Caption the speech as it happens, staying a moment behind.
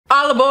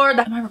All aboard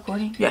the, am I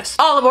recording? Yes.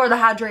 All aboard the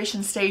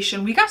hydration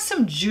station. We got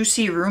some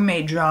juicy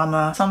roommate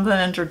drama. Something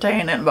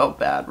entertaining about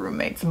bad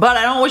roommates. But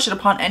I don't wish it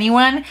upon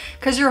anyone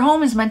because your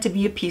home is meant to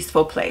be a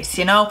peaceful place.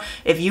 You know,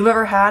 if you've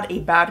ever had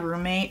a bad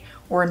roommate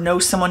or know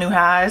someone who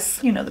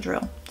has, you know the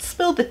drill.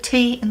 Spill the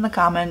tea in the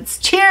comments.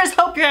 Cheers,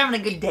 hope you're having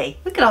a good day.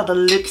 Look at all the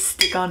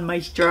lipstick on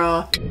my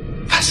straw.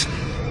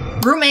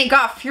 Roommate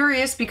got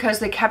furious because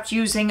they kept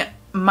using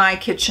my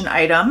kitchen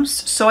items,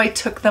 so I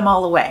took them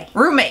all away.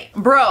 Roommate,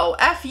 bro,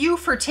 F you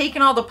for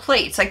taking all the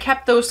plates. I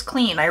kept those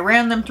clean. I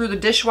ran them through the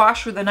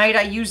dishwasher the night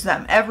I used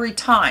them, every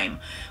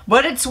time.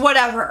 But it's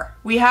whatever.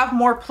 We have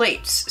more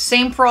plates.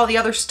 Same for all the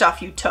other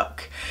stuff you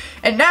took.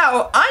 And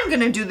now I'm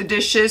gonna do the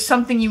dishes,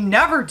 something you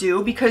never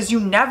do because you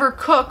never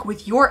cook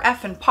with your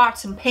effing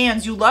pots and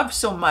pans you love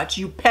so much,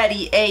 you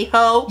petty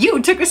a-ho.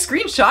 You took a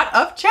screenshot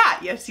of chat.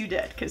 Yes, you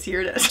did, because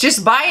here it is.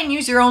 Just buy and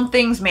use your own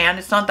things, man.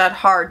 It's not that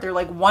hard. They're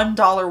like $1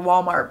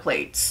 Walmart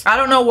plates. I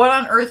don't know what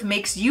on earth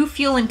makes you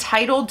feel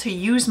entitled to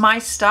use my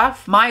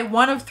stuff. My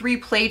 1 of 3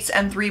 plates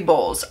and 3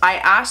 bowls. I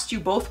asked you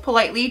both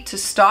politely to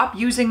stop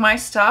using my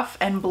stuff,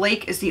 and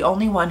Blake is the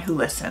only one who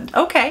listened.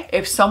 Okay,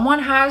 if someone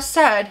has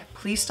said,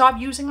 please stop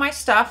using my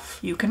stuff,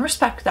 you can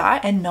respect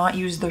that and not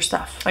use their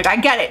stuff. Like, I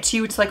get it. To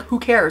you, it's like, who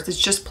cares? It's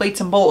just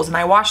plates and bowls and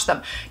I wash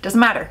them. Doesn't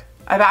matter.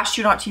 I've asked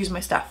you not to use my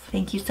stuff.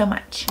 Thank you so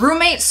much.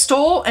 Roommate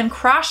stole and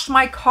crashed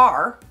my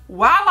car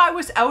while I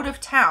was out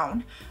of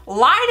town,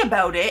 lied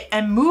about it,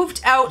 and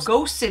moved out,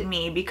 ghosted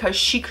me because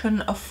she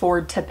couldn't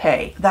afford to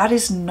pay. That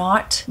is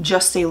not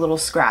just a little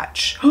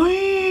scratch.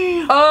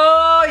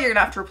 Oh, you're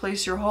gonna have to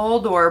replace your whole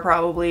door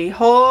probably.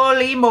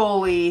 Holy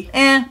moly.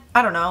 I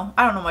don't know.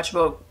 I don't know much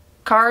about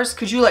cars.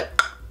 Could you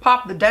like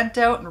pop the dent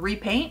out and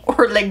repaint?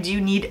 Or like, do you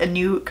need a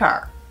new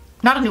car?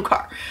 Not a new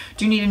car.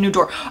 Do you need a new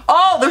door?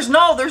 Oh, there's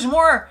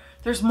more.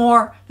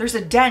 There's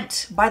a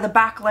dent by the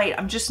backlight.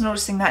 I'm just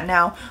noticing that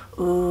now.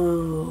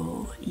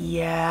 Ooh,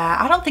 yeah.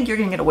 I don't think you're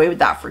gonna get away with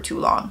that for too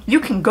long. You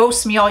can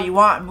ghost me all you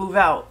want and move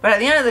out. But at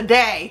the end of the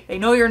day, they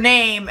know your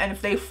name, and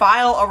if they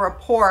file a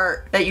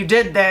report that you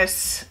did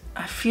this,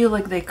 I feel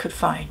like they could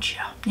find you.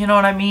 You know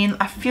what I mean?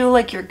 I feel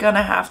like you're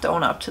gonna have to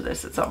own up to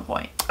this at some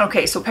point.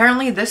 Okay, so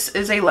apparently this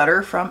is a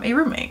letter from a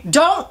roommate.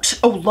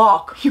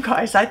 Lock. You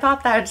guys, I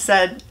thought that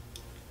said,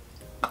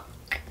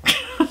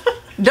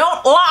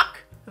 don't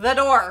lock the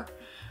door.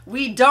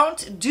 We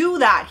don't do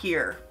that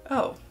here.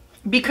 Oh,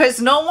 because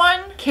no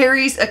one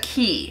carries a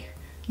key.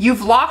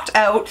 You've locked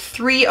out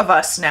 3 of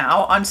us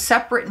now on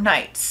separate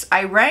nights.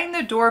 I rang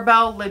the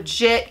doorbell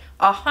legit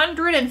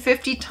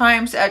 150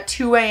 times at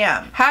 2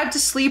 a.m. Had to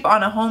sleep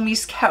on a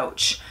homie's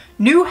couch.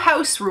 New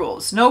house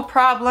rules, no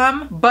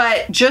problem,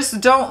 but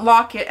just don't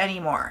lock it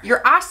anymore.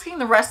 You're asking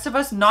the rest of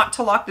us not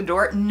to lock the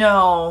door?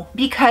 No,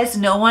 because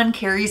no one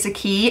carries a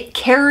key.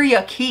 Carry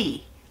a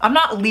key. I'm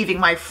not leaving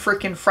my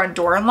freaking front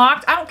door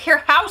unlocked. I don't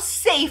care how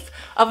safe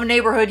of a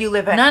neighborhood you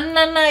live in.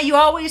 No. You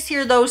always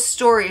hear those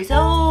stories.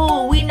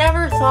 Oh, we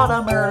never thought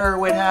a murder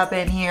would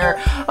happen here.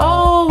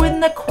 Oh, in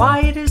the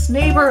quietest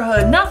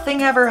neighborhood,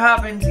 nothing ever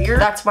happens here.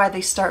 That's why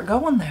they start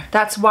going there.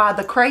 That's why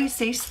the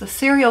crazies, the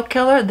serial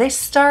killer, they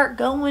start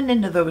going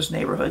into those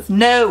neighborhoods.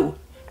 No.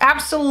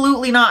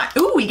 Absolutely not.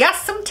 Ooh, we got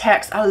some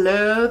text. I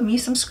love me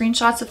some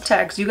screenshots of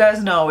text. You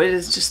guys know it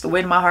is just the way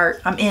in my heart.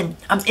 I'm in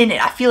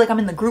it. I feel like I'm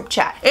in the group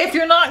chat. If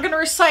you're not gonna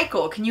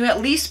recycle, can you at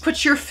least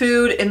put your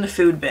food in the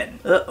food bin?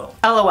 Uh-oh.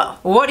 LOL.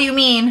 What do you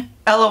mean,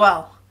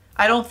 LOL?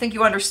 I don't think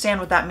you understand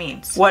what that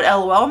means. What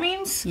LOL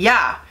means?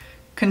 Yeah.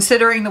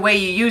 Considering the way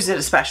you use it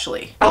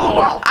especially.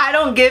 LOL. I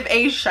don't give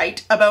a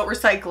shite about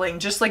recycling,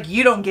 just like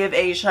you don't give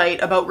a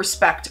shite about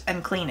respect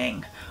and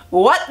cleaning.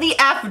 What the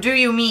F do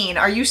you mean?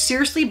 Are you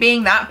seriously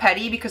being that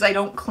petty because I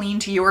don't clean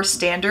to your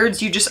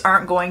standards? You just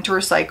aren't going to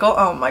recycle?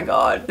 Oh my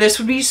God. This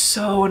would be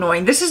so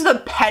annoying. This is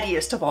the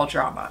pettiest of all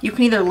drama. You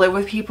can either live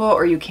with people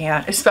or you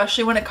can't,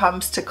 especially when it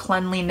comes to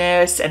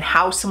cleanliness and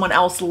how someone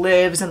else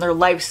lives and their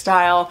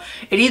lifestyle.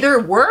 It either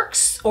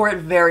works or it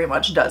very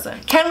much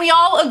doesn't. Can we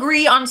all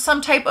agree on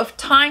some type of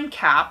time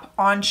cap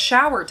on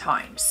shower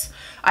times?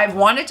 I've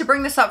wanted to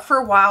bring this up for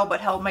a while but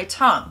held my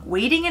tongue.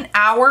 Waiting an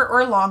hour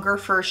or longer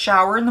for a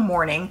shower in the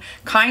morning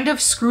kind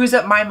of screws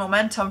up my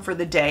momentum for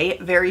the day.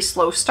 Very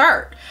slow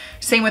start.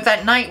 Same with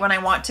at night when I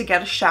want to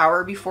get a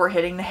shower before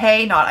hitting the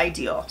hay. Not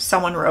ideal.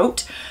 Someone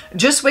wrote,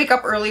 just wake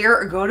up earlier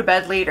or go to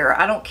bed later.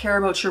 I don't care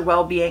about your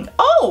well-being.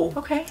 Oh,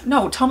 okay.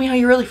 No, tell me how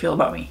you really feel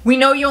about me. We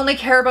know you only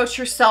care about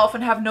yourself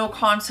and have no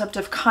concept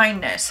of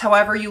kindness.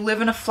 However, you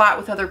live in a flat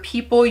with other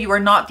people. You are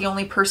not the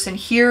only person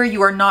here.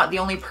 You are not the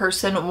only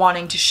person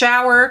wanting to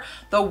shower.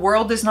 The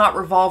world does not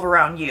revolve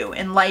around you.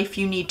 In life,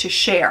 you need to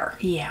share.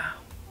 Yeah.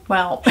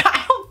 Well,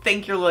 I don't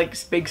think your like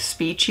big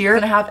speech here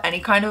is gonna have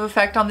any kind of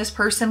effect on this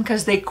person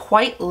because they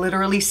quite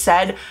literally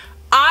said,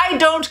 I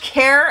don't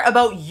care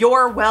about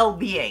your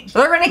well-being.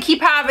 They're gonna keep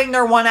having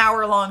their 1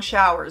 hour long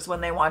showers when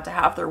they want to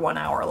have their 1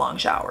 hour long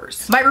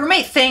showers. My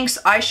roommate thinks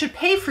I should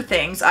pay for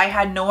things I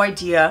had no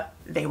idea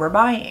they were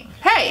buying.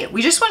 Hey,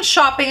 we just went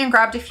shopping and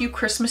grabbed a few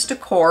Christmas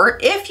decor.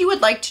 If you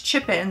would like to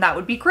chip in, that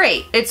would be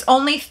great. It's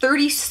only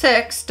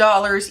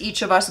 $36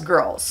 each of us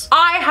girls.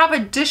 I have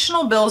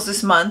additional bills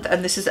this month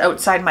and this is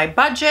outside my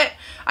budget.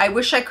 I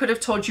wish I could have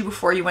told you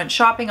before you went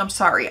shopping. I'm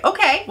sorry.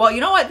 Okay, well,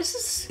 you know what?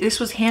 This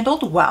was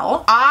handled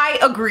well. I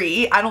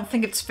agree. I don't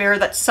think it's fair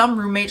that some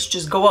roommates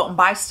just go out and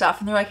buy stuff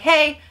and they're like,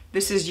 hey,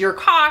 this is your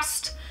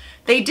cost.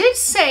 They did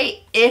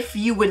say if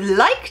you would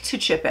like to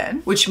chip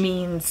in, which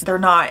means they're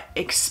not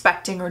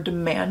expecting or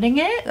demanding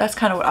it. That's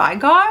kind of what I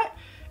got.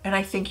 And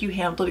I think you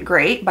handled it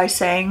great by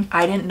saying,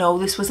 I didn't know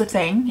this was a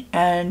thing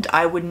and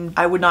I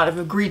would not have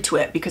agreed to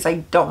it because I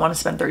don't want to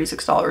spend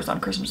 $36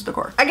 on Christmas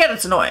decor. I get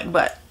it's annoying,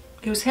 but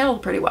it was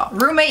handled pretty well.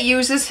 Roommate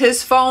uses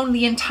his phone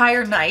the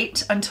entire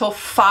night until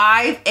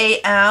 5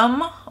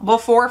 a.m.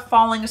 before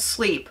falling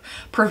asleep,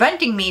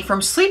 preventing me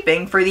from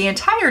sleeping for the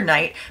entire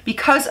night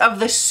because of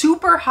the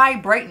super high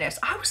brightness.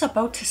 I was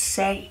about to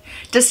say,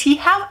 does he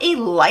have a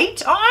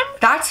light on?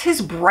 That's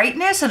his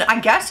brightness? And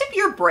I guess if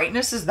your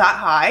brightness is that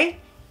high,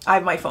 I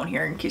have my phone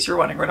here in case you're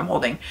wondering what I'm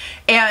holding,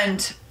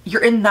 and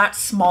you're in that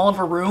small of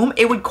a room,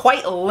 it would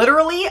quite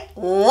literally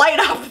light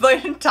up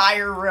the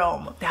entire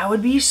room. That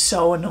would be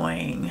so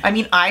annoying. I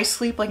mean, I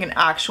sleep like an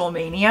actual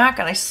maniac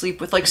and I sleep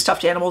with like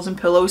stuffed animals and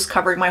pillows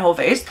covering my whole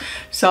face.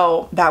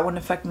 So that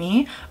wouldn't affect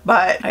me,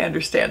 but I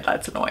understand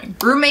that's annoying.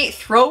 Roommate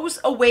throws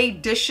away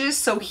dishes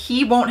so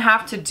he won't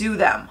have to do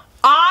them.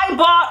 I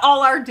bought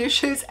all our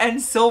dishes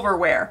and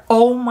silverware.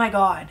 Oh my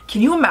God.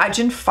 Can you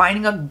imagine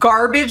finding a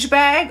garbage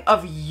bag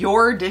of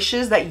your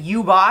dishes that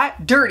you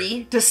bought?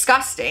 Dirty,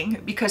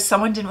 disgusting, because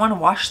someone didn't want to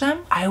wash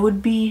them? I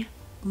would be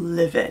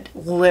livid.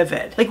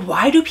 Like,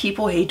 why do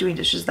people hate doing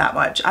dishes that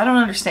much? I don't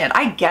understand.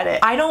 I get it.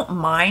 I don't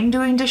mind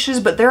doing dishes,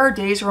 but there are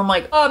days where I'm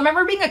like, oh,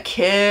 remember being a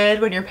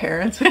kid when your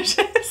parents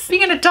dishes?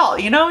 Being an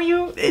adult, you know,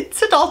 it's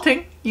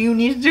adulting. You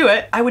need to do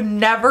it. I would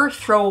never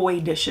throw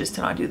away dishes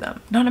to not do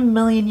them. Not in a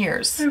million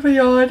years. Oh my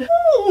God.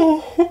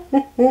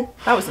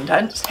 That was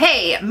intense.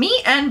 Hey,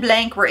 me and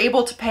blank were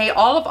able to pay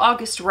all of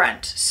August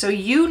rent. So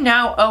you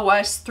now owe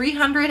us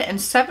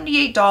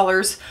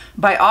 $378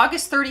 by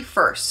August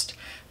 31st.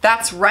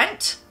 That's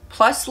rent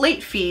plus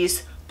late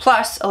fees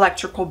plus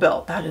electrical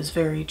bill. That is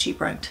very cheap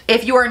rent.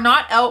 If you are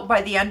not out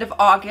by the end of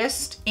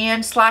August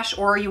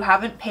or you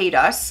haven't paid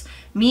us,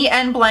 me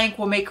and blank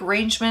will make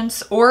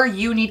arrangements, or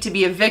you need to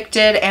be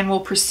evicted and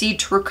will proceed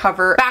to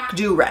recover back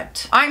due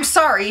rent. I'm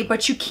sorry,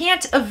 but you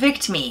can't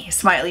evict me,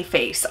 smiley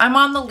face. I'm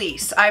on the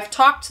lease. I've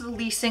talked to the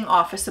leasing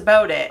office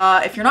about it.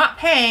 If you're not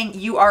paying,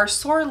 you are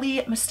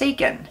sorely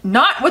mistaken.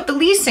 Not what the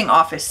leasing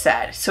office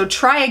said. So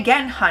try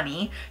again,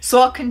 honey. So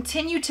I'll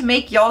continue to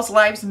make y'all's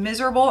lives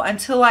miserable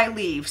until I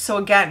leave. So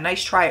again,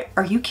 nice try.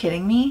 Are you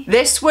kidding me?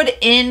 This would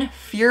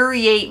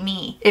infuriate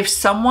me if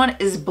someone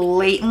is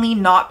blatantly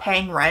not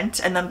paying rent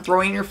and then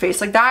throwing in your face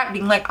like that,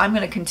 being like, I'm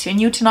gonna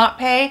continue to not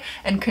pay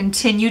and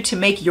continue to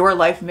make your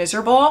life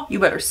miserable. You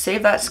better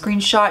save that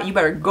screenshot. You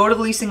better go to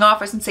the leasing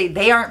office and say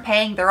they aren't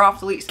paying, they're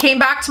off the lease. Came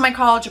back to my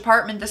college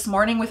apartment this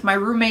morning with my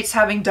roommates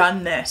having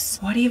done this.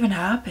 What even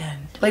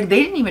happened? Like,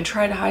 they didn't even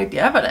try to hide the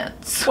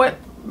evidence. What?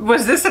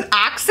 Was this an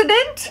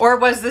accident? Or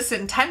was this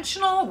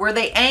intentional? Were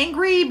they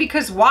angry?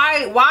 Because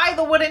why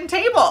the wooden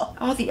table?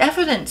 Oh, the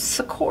evidence,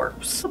 the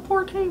corpse, the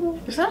poor table.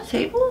 Is that a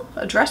table?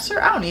 A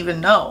dresser? I don't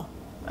even know.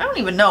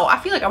 I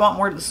feel like I want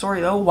more to the story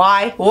though.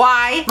 Why?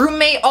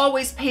 Roommate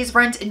always pays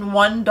rent in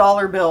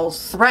 $1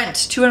 bills. Rent,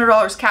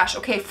 $200 cash.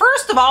 Okay,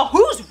 first of all,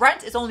 whose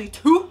rent is only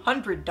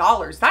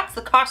 $200? That's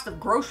the cost of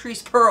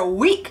groceries for a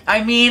week.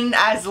 I mean,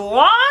 as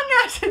long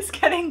as it's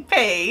getting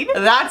paid,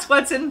 that's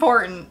what's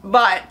important.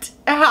 But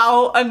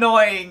how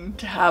annoying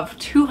to have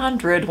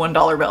 $200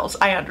 $1 bills.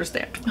 I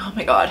understand. Oh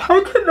my God.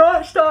 I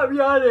cannot stop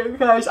yawning.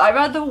 Guys, I've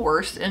had the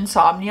worst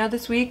insomnia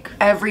this week.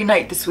 Every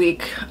night this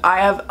week, I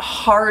have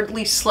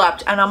hardly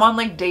slept and I'm on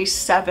like day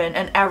 7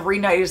 and every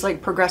night is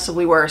like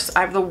progressively worse.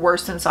 I have the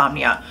worst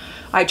insomnia.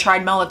 I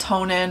tried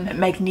melatonin,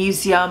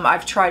 magnesium.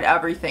 I've tried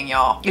everything,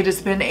 y'all. It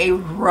has been a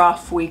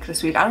rough week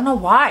this week. I don't know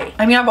why.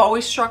 I mean, I've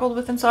always struggled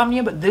with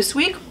insomnia, but this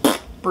week,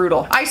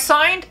 brutal. I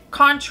signed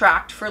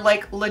contract for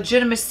like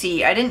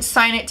legitimacy. I didn't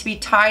sign it to be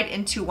tied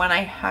into when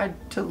I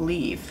had to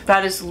leave.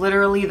 That is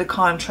literally the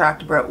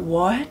contract, bro.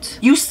 What?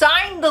 You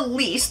signed the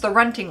lease, the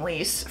renting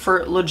lease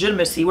for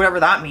legitimacy, whatever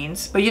that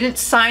means, but you didn't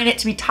sign it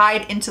to be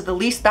tied into the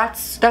lease.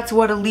 That's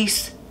what a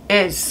lease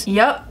is.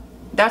 Yep.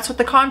 That's what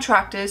the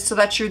contract is, so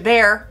that you're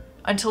there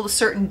until a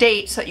certain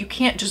date so that you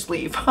can't just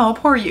leave. Oh,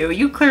 poor you.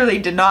 You clearly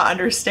did not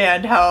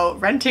understand how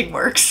renting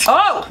works.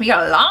 Oh, we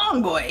got a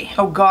long boy.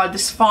 Oh God,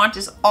 this font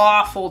is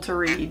awful to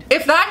read.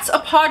 If that's a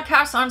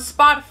podcast on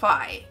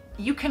Spotify,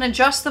 you can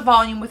adjust the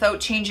volume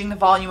without changing the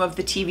volume of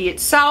the TV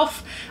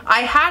itself. I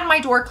had my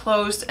door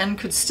closed and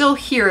could still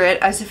hear it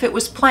as if it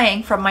was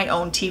playing from my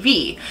own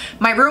TV.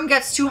 My room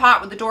gets too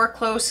hot with the door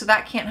closed, so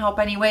that can't help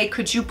anyway.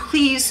 Could you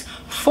please,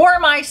 for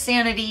my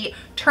sanity,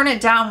 turn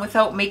it down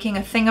without making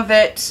a thing of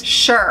it?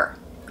 Sure.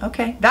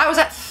 Okay. That was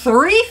at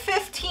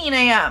 3:15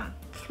 a.m.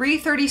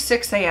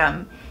 3:36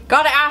 a.m.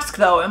 Gotta ask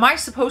though, am I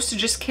supposed to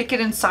just kick it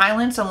in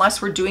silence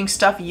unless we're doing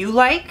stuff you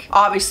like?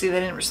 Obviously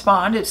they didn't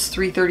respond. It's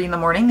 3:30 in the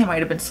morning. They might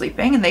have been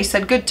sleeping, and they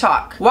said, good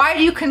talk. Why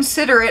do you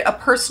consider it a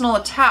personal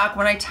attack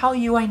when I tell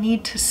you I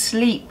need to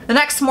sleep? The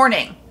next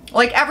morning,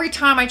 like every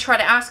time I try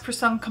to ask for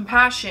some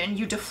compassion,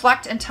 you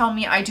deflect and tell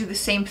me I do the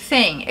same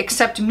thing,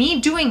 except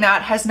me doing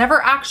that has never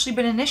actually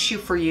been an issue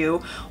for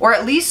you, or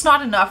at least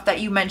not enough that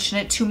you mention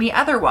it to me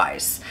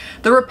otherwise.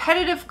 The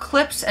repetitive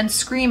clips and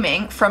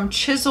screaming from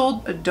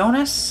chiseled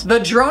Adonis, the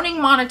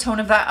droning monotone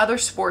of that other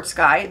sports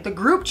guy, the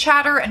group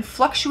chatter and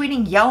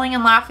fluctuating yelling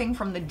and laughing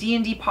from the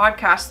D&D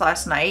podcast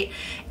last night,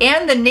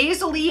 and the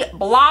nasally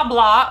blah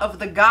blah of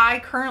the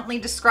guy currently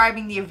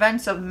describing the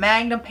events of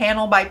Magna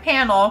panel by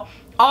panel,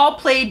 all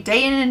played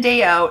day in and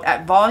day out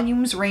at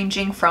volumes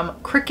ranging from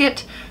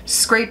cricket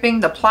scraping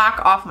the plaque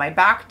off my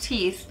back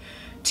teeth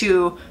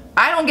to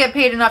I don't get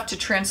paid enough to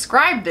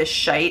transcribe this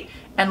shite,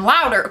 and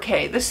louder,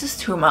 okay, this is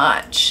too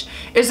much,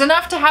 is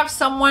enough to have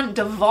someone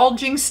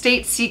divulging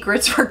state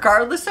secrets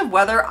regardless of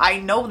whether I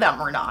know them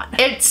or not.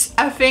 It's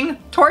effing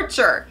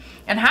torture.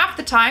 And half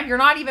the time, you're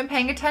not even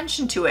paying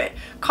attention to it.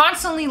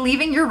 Constantly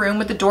leaving your room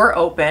with the door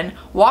open,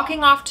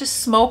 walking off to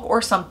smoke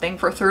or something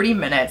for 30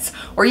 minutes,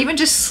 or even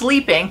just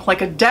sleeping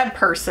like a dead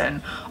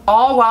person,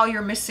 all while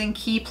you're missing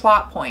key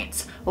plot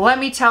points. Let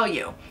me tell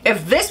you,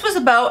 if this was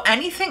about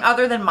anything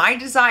other than my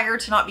desire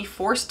to not be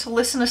forced to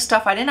listen to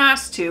stuff I didn't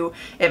ask to,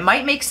 it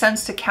might make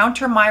sense to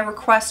counter my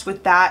request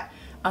with that,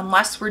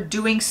 unless we're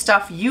doing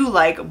stuff you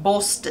like,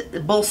 bull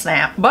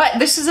snap. But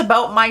this is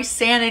about my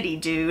sanity,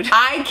 dude.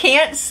 I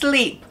can't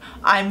sleep.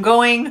 I'm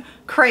going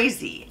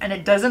crazy, and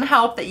it doesn't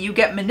help that you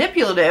get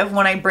manipulative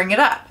when I bring it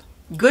up.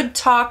 Good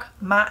talk,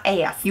 my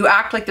ass. You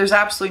act like there's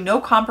absolutely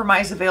no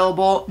compromise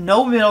available,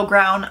 no middle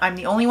ground. I'm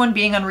the only one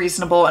being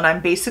unreasonable, and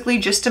I'm basically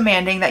just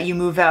demanding that you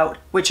move out,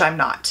 which I'm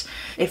not.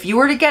 If you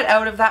were to get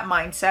out of that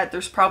mindset,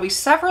 there's probably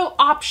several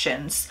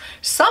options,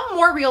 some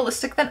more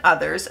realistic than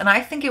others, and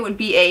I think it would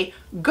be a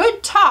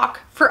good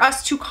talk for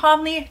us to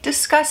calmly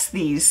discuss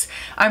these.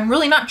 I'm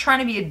really not trying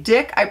to be a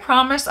dick. I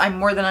promise I'm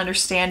more than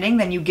understanding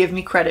than you give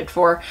me credit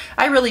for.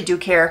 I really do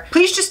care.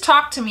 Please just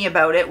talk to me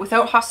about it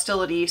without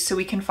hostility so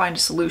we can find a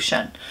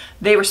solution.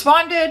 They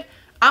responded,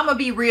 I'm gonna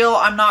be real,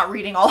 I'm not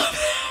reading all of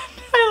that.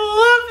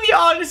 I love the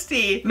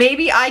honesty.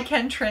 Maybe I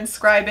can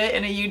transcribe it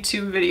in a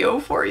YouTube video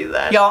for you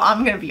then. Y'all,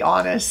 I'm gonna be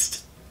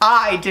honest.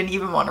 I didn't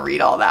even want to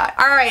read all that.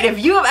 All right,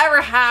 if you have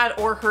ever had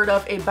or heard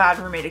of a bad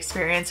roommate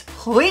experience,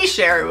 please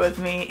share it with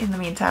me. In the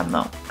meantime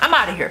though, I'm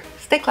out of here.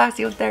 Stay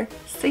classy out there.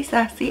 Stay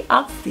sassy.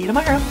 I'll see you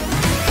tomorrow.